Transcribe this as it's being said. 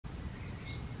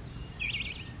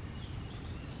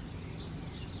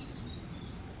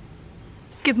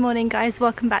Good morning guys,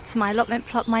 welcome back to my allotment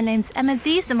plot. My name's Emma,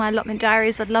 these are my allotment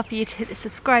diaries. I'd love for you to hit the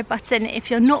subscribe button if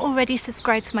you're not already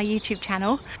subscribed to my YouTube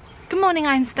channel. Good morning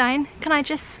Einstein, can I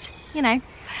just,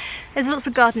 there's lots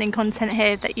of gardening content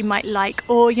here that you might like,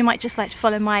 or you might just like to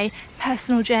follow my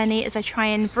personal journey as I try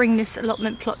and bring this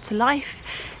allotment plot to life.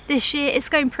 This year it's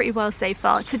going pretty well so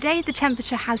far. Today the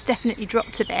temperature has definitely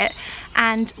dropped a bit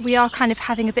and we are kind of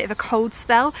having a bit of a cold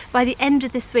spell. By the end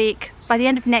of this week, by the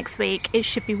end of next week, it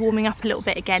should be warming up a little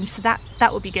bit again, so that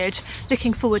will be good.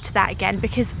 Looking forward to that again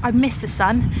because I miss the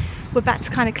sun. We're back to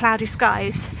kind of cloudy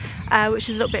skies, which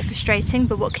is a little bit frustrating,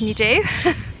 but what can you do?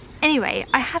 Anyway,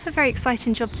 I have a very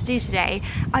exciting job to do today.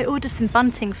 I ordered some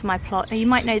bunting for my plot. Now you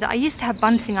might know that I used to have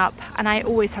bunting up and I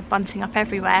always have bunting up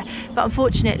everywhere, but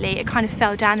unfortunately it kind of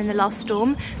fell down in the last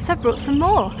storm, so I brought some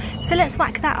more. So let's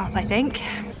whack that up, I think.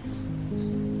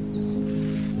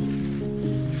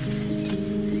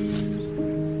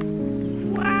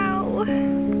 Wow!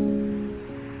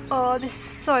 Oh, this is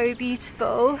so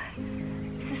beautiful.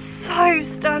 This is so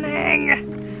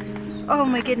stunning. Oh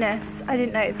my goodness, I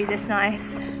didn't know it'd be this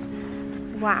nice.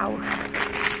 Wow.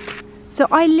 So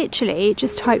I literally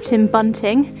just typed in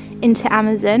bunting into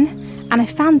Amazon and I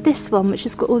found this one which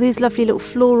has got all these lovely little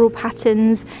floral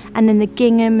patterns and then the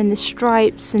gingham and the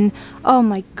stripes, and oh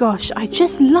my gosh, I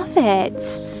just love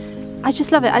it. I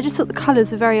just love it. I just thought the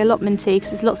colours were very allotmenty because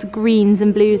there's lots of greens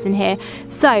and blues in here.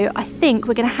 So I think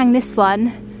we're going to hang this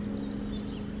one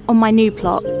on my new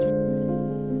plot.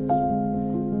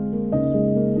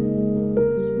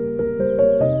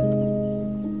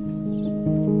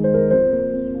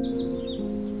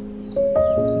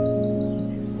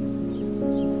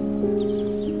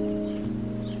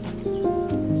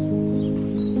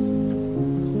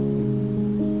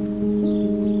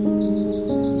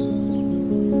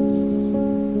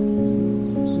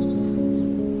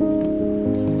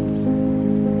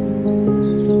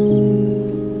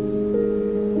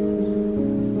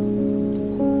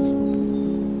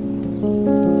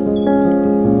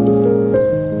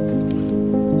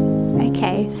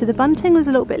 So the bunting was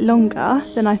a little bit longer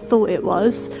than I thought it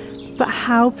was, but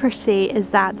how pretty is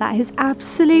that? That is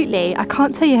absolutely, I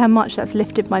can't tell you how much that's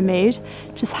lifted my mood,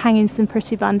 just hanging some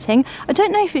pretty bunting. I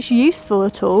don't know if it's useful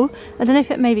at all. I don't know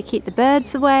if it maybe keep the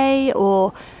birds away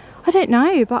or I don't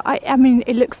know, but I mean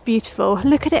it looks beautiful.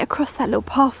 Look at it across that little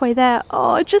pathway there.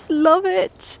 Oh, I just love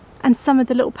it. And some of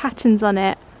the little patterns on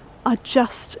it are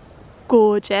just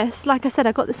gorgeous. Like I said,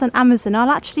 I got this on Amazon.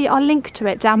 I'll link to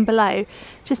it down below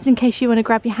just in case you want to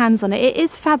grab your hands on it. It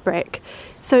is fabric,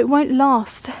 so it won't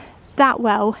last that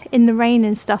well in the rain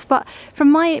and stuff, but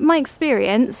from my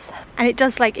experience, and it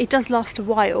does last a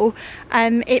while,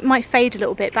 it might fade a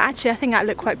little bit, but actually I think that'd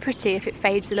look quite pretty if it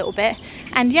fades a little bit.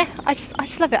 And yeah, I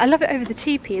just love it. I love it over the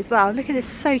teepee as well. Look at this,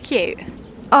 so cute.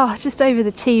 Oh, just over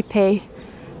the teepee.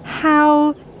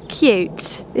 How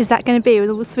cute is that going to be with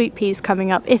all the sweet peas coming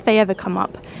up, if they ever come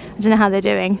up? I don't know how they're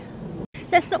doing.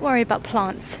 Let's not worry about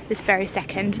plants this very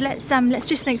second. Let's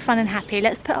do something fun and happy.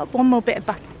 Let's put up one more bit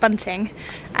of bunting.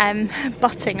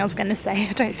 Butting, I was going to say.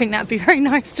 I don't think that'd be very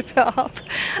nice to put up.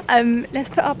 Let's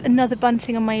put up another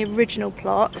bunting on my original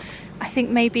plot. I think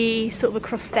maybe sort of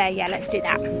across there. Yeah, let's do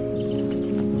that.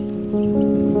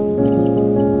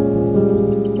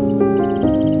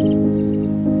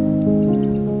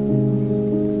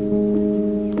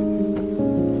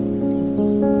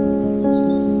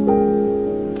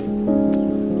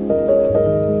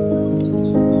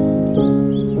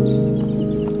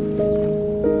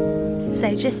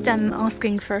 So just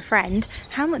asking for a friend,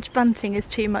 how much bunting is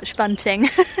too much bunting?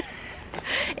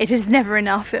 It is never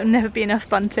enough, it'll never be enough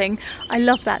bunting. I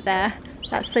love that there,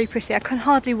 that's so pretty. I can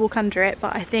hardly walk under it,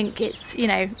 but I think it's,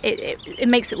 it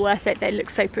makes it worth it. It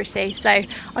looks so pretty, so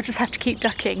I'll just have to keep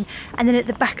ducking. And then at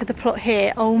the back of the plot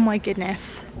here, oh my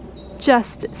goodness,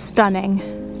 just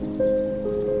stunning.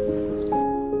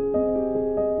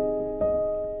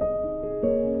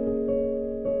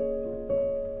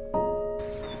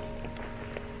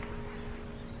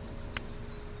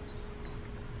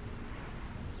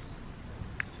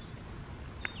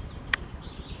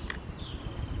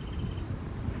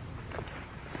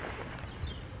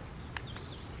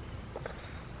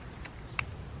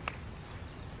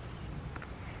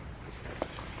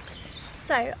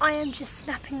 So I am just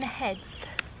snapping the heads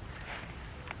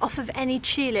off of any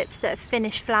tulips that have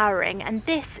finished flowering, and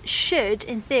this should,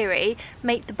 in theory,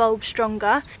 make the bulb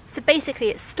stronger. So basically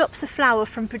it stops the flower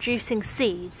from producing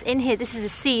seeds. In here, this is a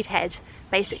seed head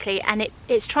basically, and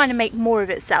it's trying to make more of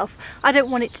itself. I don't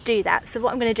want it to do that, so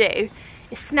what I'm going to do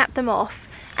is snap them off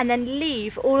and then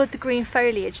leave all of the green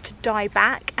foliage to die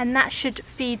back, and that should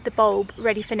feed the bulb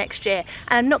ready for next year.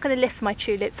 And I'm not going to lift my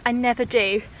tulips, I never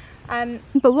do.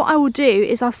 But what I will do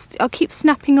is I'll keep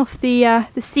snapping off the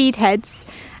seed heads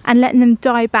and letting them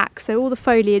die back. So all the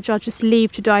foliage I'll just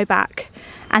leave to die back,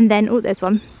 and then, oh, there's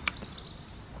one.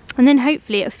 And then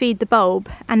hopefully it'll feed the bulb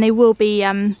and they will be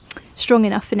strong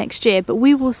enough for next year, but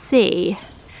we will see.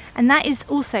 And that is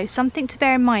also something to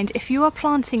bear in mind if you are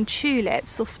planting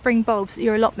tulips or spring bulbs at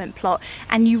your allotment plot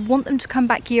and you want them to come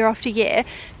back year after year.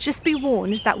 Just be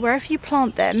warned that wherever you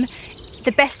plant them,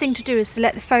 the best thing to do is to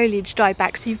let the foliage die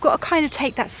back. So you've got to kind of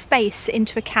take that space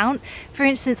into account. For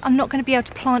instance, I'm not going to be able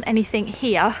to plant anything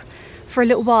here for a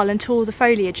little while until all the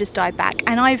foliage has died back,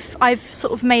 and I've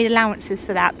sort of made allowances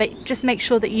for that, but just make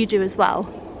sure that you do as well.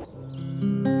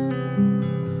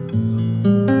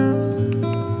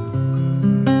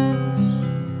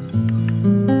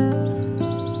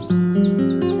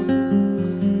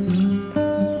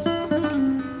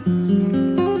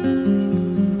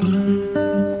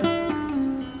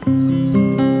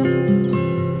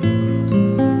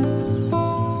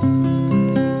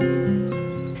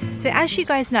 So as you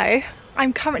guys know,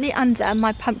 I'm currently under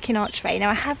my pumpkin archway. Now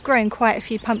I have grown quite a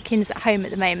few pumpkins at home at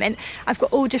the moment. I've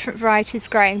got all different varieties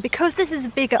growing. Because this is a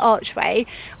bigger archway,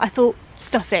 I thought,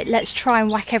 stuff it, let's try and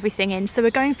whack everything in. So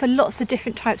we're going for lots of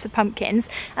different types of pumpkins,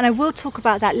 and I will talk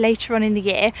about that later on in the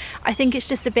year. I think it's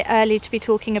just a bit early to be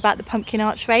talking about the pumpkin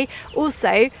archway.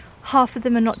 Also, half of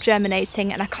them are not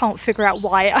germinating and I can't figure out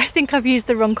why. I think I've used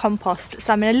the wrong compost,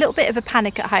 so I'm in a little bit of a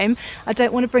panic at home. I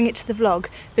don't want to bring it to the vlog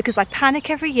because I panic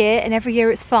every year, and every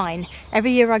year it's fine.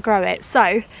 Every year I grow it.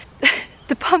 So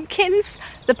the pumpkins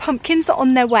are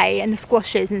on their way, and the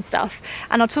squashes and stuff,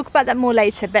 and I'll talk about that more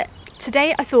later. But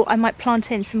today I thought I might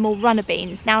plant in some more runner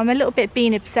beans. Now I'm a little bit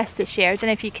bean obsessed this year, I don't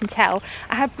know if you can tell.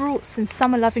 I have brought some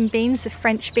summer loving beans, the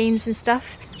French beans and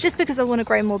stuff, just because I want to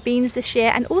grow more beans this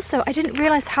year. And also I didn't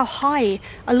realise how high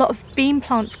a lot of bean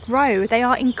plants grow. They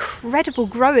are incredible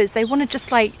growers. They want to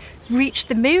just like reach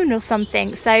the moon or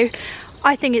something. So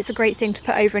I think it's a great thing to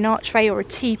put over an archway or a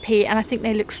teepee, and I think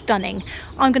they look stunning.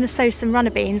 I'm going to sow some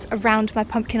runner beans around my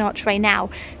pumpkin archway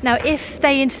now. Now if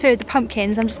they interfere with the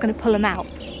pumpkins, I'm just going to pull them out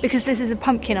because this is a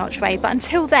pumpkin archway. But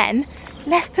until then,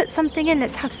 let's put something in,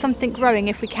 let's have something growing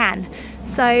if we can.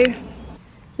 So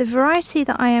the variety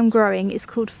that I am growing is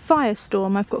called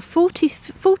Firestorm. I've got 40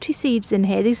 seeds in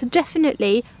here. These are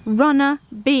definitely runner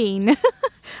bean.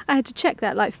 I had to check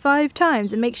that like 5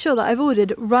 times and make sure that I've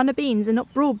ordered runner beans and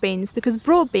not broad beans, because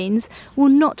broad beans will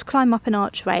not climb up an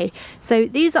archway. So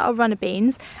these are our runner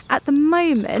beans. At the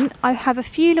moment I have a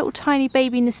few little tiny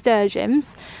baby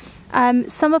nasturtiums.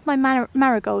 Some of my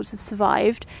marigolds have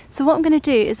survived. So what I'm going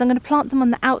to do is I'm going to plant them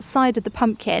on the outside of the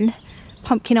pumpkin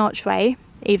archway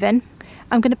even.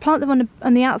 I'm going to plant them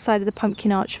on the outside of the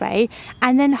pumpkin archway,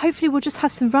 and then hopefully we'll just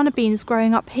have some runner beans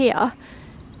growing up here.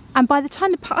 And by the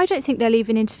time I don't think they'll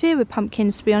even interfere with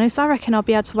pumpkins, to be honest. I reckon I'll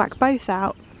be able to whack both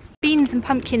out. Beans and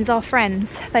pumpkins are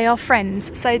friends. They are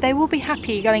friends, so they will be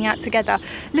happy going out together.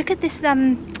 Look at this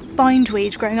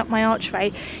bindweed growing up my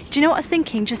archway. Do you know what I was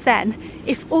thinking just then?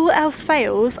 If all else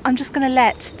fails, I'm just going to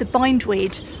let the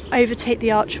bindweed overtake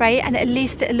the archway, and at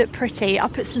least it'll look pretty. I'll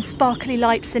put some sparkly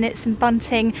lights in it, some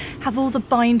bunting, have all the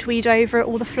bindweed over it,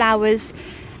 all the flowers.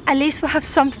 At least we'll have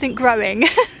something growing.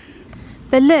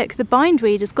 But look, the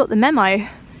bindweed has got the memo.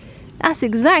 That's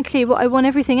exactly what I want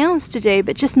everything else to do,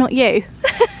 but just not you.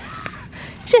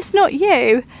 Just not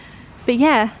you. But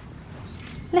yeah,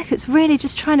 look, it's really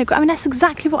just trying to grow. I mean, that's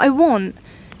exactly what I want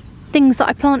things that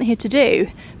I plant here to do.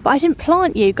 But I didn't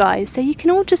plant you guys, so you can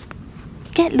all just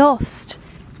get lost.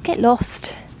 Just get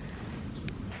lost.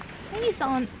 These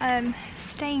aren't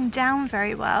staying down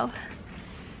very well.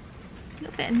 A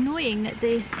little bit annoying that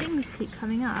the things keep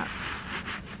coming up.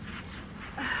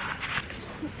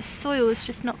 The soil is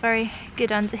just not very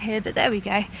good under here, but there we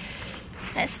go.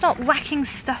 Let's start whacking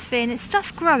stuff in.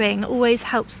 Stuff growing always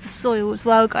helps the soil as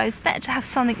well, guys. Better to have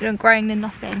something growing than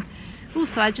nothing.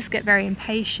 Also, I just get very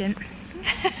impatient.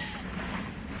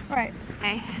 Right,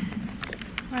 okay.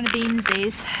 Runner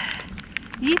beansies.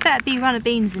 You better be runner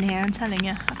beans in here, I'm telling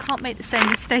you. I can't make the same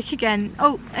mistake again.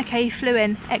 Oh, okay, you flew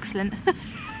in. Excellent.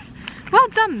 Well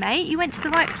done, mate. You went to the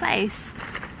right place.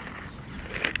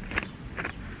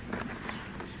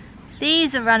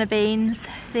 These are runner beans.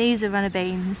 These are runner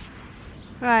beans.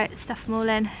 Right, stuff them all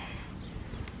in.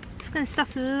 Just going to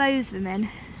stuff loads of them in.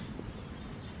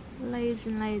 Loads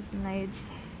and loads and loads.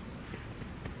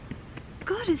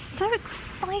 God, it's so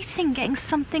exciting getting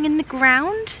something in the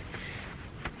ground.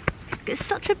 It's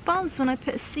such a buzz when I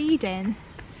put a seed in.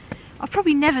 I'll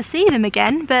probably never see them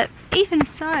again, but even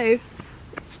so,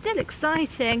 it's still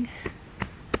exciting.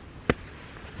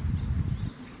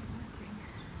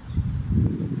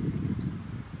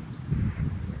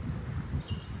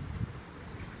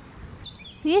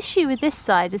 The issue with this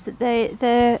side is that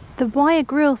the wire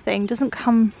grill thing doesn't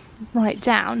come right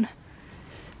down,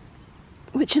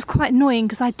 which is quite annoying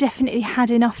because I definitely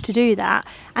had enough to do that.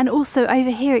 And also over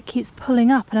here it keeps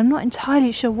pulling up and I'm not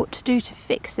entirely sure what to do to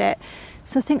fix it.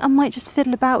 So I think I might just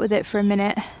fiddle about with it for a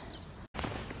minute.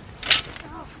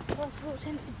 Oh, I've walked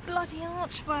into the bloody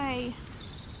archway.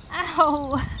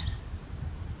 Ow!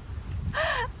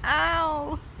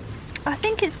 Ow! I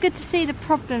think it's good to see the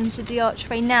problems with the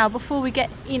archway now before we get,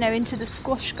 you know, into the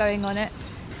squash going on it.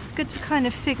 It's good to kind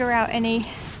of figure out any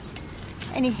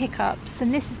hiccups,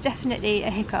 and this is definitely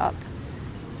a hiccup.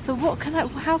 So what can I,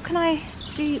 how can I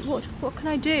do, what can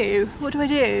I do? What do I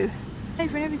do?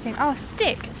 Over and everything. Oh, a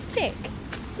stick.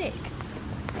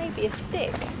 Maybe a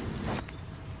stick.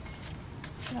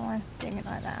 No, I'm doing it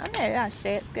like that. Oh no,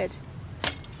 actually it's good.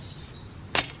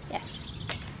 Yes.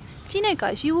 Do you know,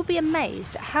 guys, you will be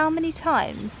amazed at how many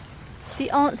times the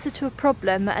answer to a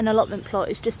problem at an allotment plot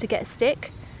is just to get a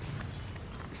stick.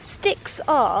 Sticks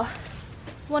are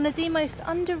one of the most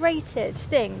underrated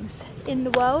things in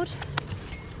the world.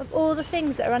 Of all the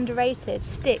things that are underrated,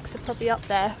 sticks are probably up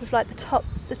there with like the top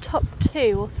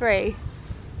 2 or 3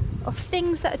 of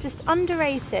things that are just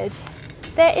underrated.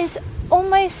 There is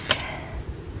almost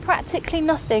practically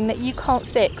nothing that you can't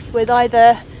fix with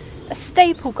either a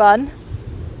staple gun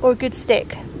or a good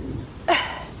stick.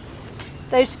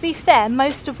 Though to be fair,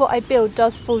 most of what I build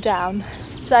does fall down,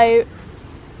 so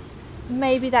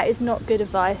maybe that is not good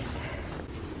advice.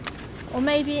 Or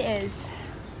maybe it is.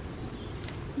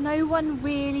 No one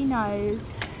really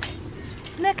knows.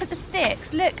 Look at the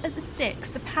sticks, look at the sticks,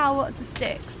 the power of the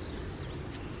sticks.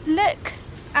 Look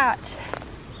at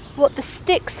what the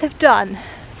sticks have done.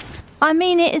 I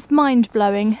mean, it is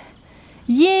mind-blowing.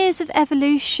 Years of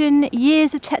evolution,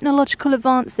 years of technological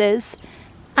advances,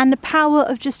 and the power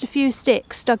of just a few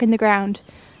sticks dug in the ground.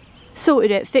 Sorted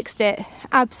it, fixed it,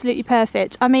 absolutely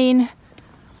perfect. I mean,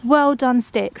 well done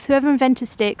sticks. Whoever invented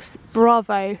sticks,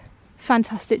 bravo,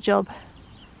 fantastic job.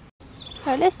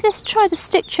 Right, let's try the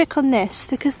stick trick on this,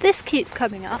 because this keeps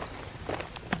coming up.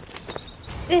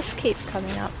 This keeps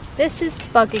coming up. This is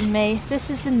bugging me, this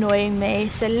is annoying me,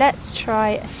 so let's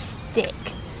try a stick.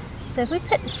 So if we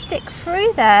put the stick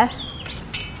through there,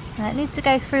 it needs to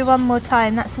go through one more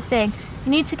time, that's the thing.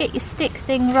 You need to get your stick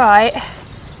thing right.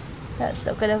 That's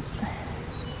not gonna,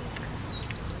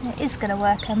 it is gonna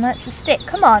work, Emma, it's a stick.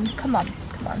 Come on,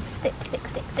 stick.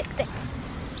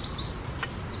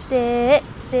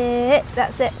 Stick,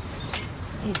 that's it.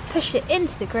 You just push it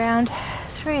into the ground,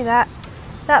 through that.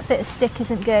 That bit of stick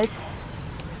isn't good.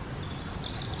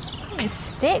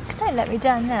 Stick, don't let me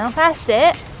down now. That's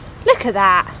it. Look at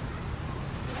that.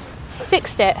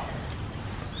 Fixed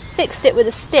it with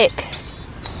a stick.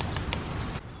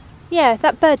 Yeah,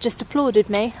 that bird just applauded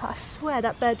me. I swear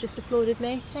that bird just applauded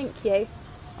me. Thank you.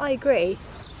 I agree.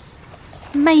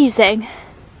 Amazing.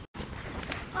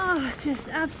 Oh, just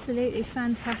absolutely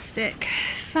fantastic.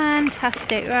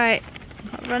 Fantastic. Right,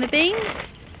 got runner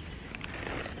beans.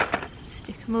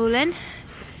 Stick them all in.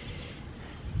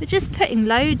 We're just putting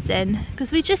loads in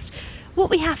because what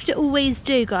we have to always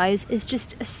do, guys, is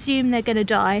just assume they're going to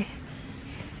die.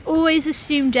 Always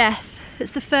assume death.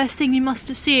 It's the first thing you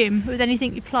must assume with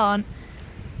anything you plant.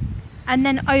 And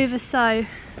then oversow.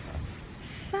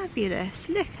 Fabulous.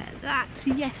 Look at that.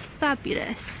 Yes,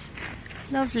 fabulous.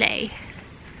 Lovely.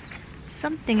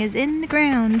 Something is in the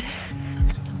ground.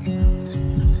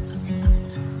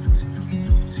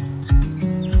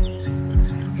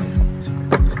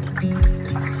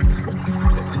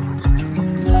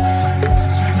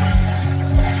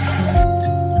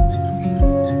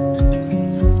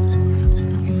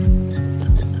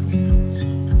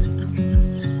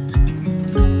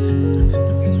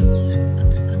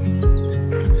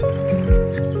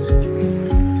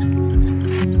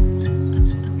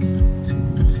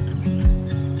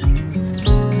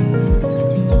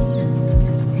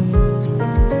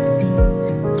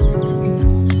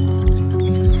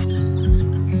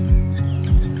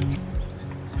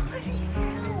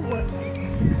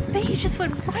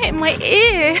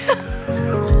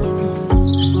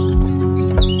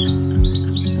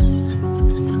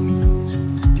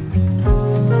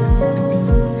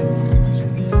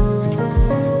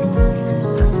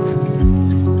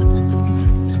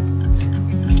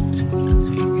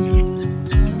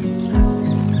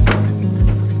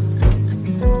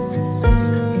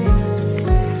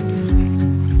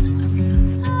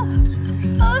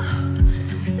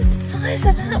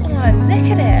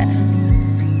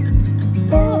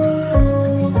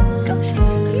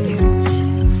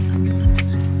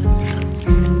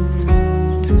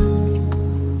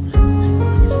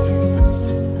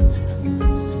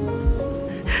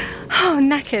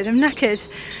 knackered, I'm knackered.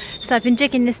 So I've been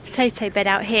digging this potato bed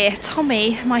out here.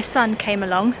 Tommy, my son, came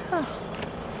along. Oh.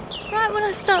 Right when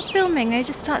I start filming, they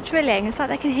just start drilling. It's like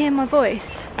they can hear my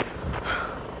voice.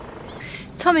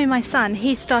 Tommy, my son,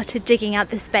 he started digging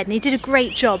out this bed and he did a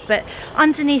great job, but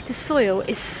underneath the soil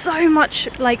is so much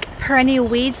like perennial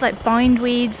weeds, like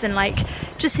bindweeds and like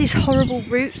just these horrible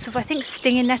roots of, I think,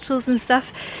 stinging nettles and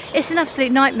stuff. It's an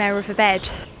absolute nightmare of a bed.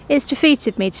 It's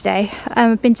defeated me today.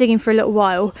 I've been digging for a little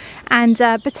while, and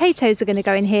potatoes are going to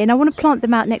go in here, and I want to plant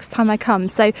them out next time I come.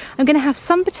 So I'm going to have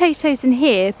some potatoes in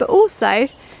here, but also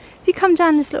if you come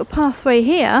down this little pathway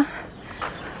here,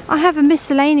 I have a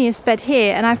miscellaneous bed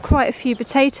here and I have quite a few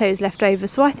potatoes left over,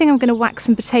 so I think I'm going to whack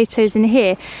some potatoes in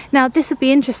here. Now this will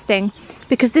be interesting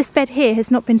because this bed here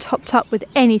has not been topped up with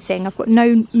anything. I've got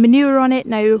no manure on it,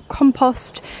 no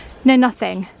compost, no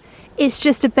nothing. It's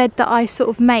just a bed that I sort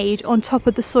of made on top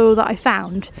of the soil that I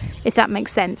found, if that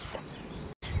makes sense.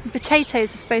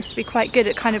 Potatoes are supposed to be quite good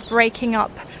at kind of breaking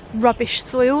up rubbish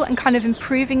soil and kind of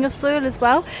improving your soil as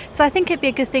well, so I think it'd be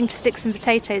a good thing to stick some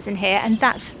potatoes in here, and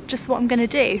that's just what I'm going to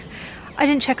do. I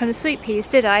didn't check on the sweet peas,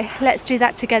 did I? Let's do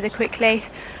that together quickly.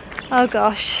 Oh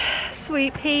gosh,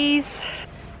 sweet peas.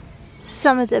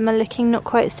 Some of them are looking not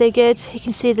quite so good. You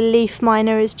can see the leaf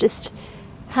miner has just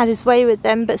had his way with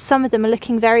them, but some of them are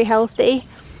looking very healthy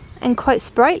and quite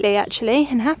sprightly actually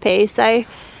and happy, so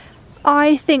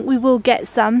I think we will get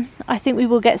some. I think we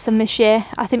will get some this year.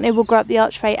 I think they will grow up the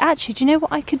archway. Actually, do you know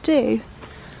what I could do?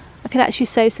 I could actually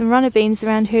sow some runner beans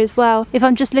around here as well. If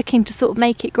I'm just looking to sort of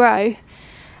make it grow.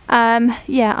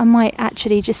 Yeah, I might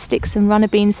actually just stick some runner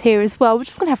beans here as well. We're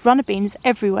just going to have runner beans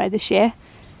everywhere this year.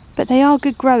 But they are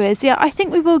good growers. Yeah, I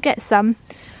think we will get some.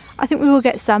 I think we will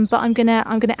get some, but I'm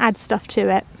gonna add stuff to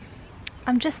it.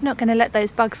 I'm just not going to let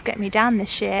those bugs get me down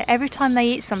this year. Every time they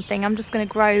eat something, I'm just going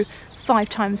to grow 5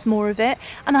 times more of it,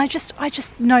 and I just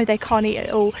know they can't eat it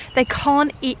all. They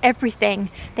can't eat everything.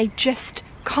 They just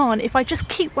can't. If I just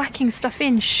keep whacking stuff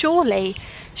in, surely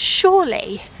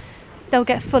they'll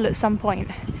get full at some point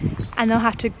and they'll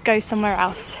have to go somewhere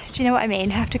else. Do you know what I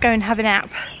mean? Have to go and have a nap.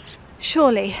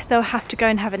 Surely they'll have to go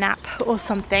and have a nap or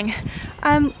something.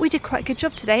 We did quite a good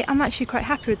job today. I'm actually quite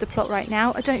happy with the plot right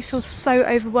now. I don't feel so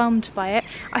overwhelmed by it.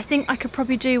 I think I could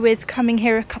probably do with coming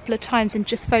here a couple of times and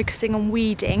just focusing on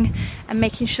weeding and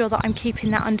making sure that I'm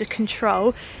keeping that under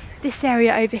control. This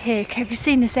area over here, have you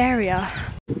seen this area?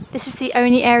 This is the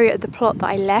only area of the plot that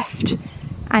I left,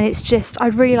 and it's just,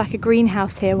 I'd really like a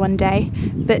greenhouse here one day,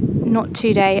 but not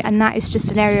today, and that is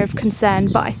just an area of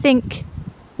concern, but I think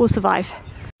we'll survive.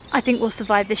 I think we'll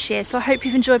survive this year. So I hope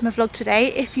you've enjoyed my vlog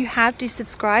today. If you have, do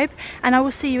subscribe, and I will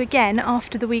see you again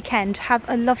after the weekend. Have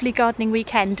a lovely gardening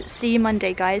weekend. See you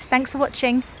Monday, guys. Thanks for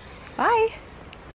watching. Bye.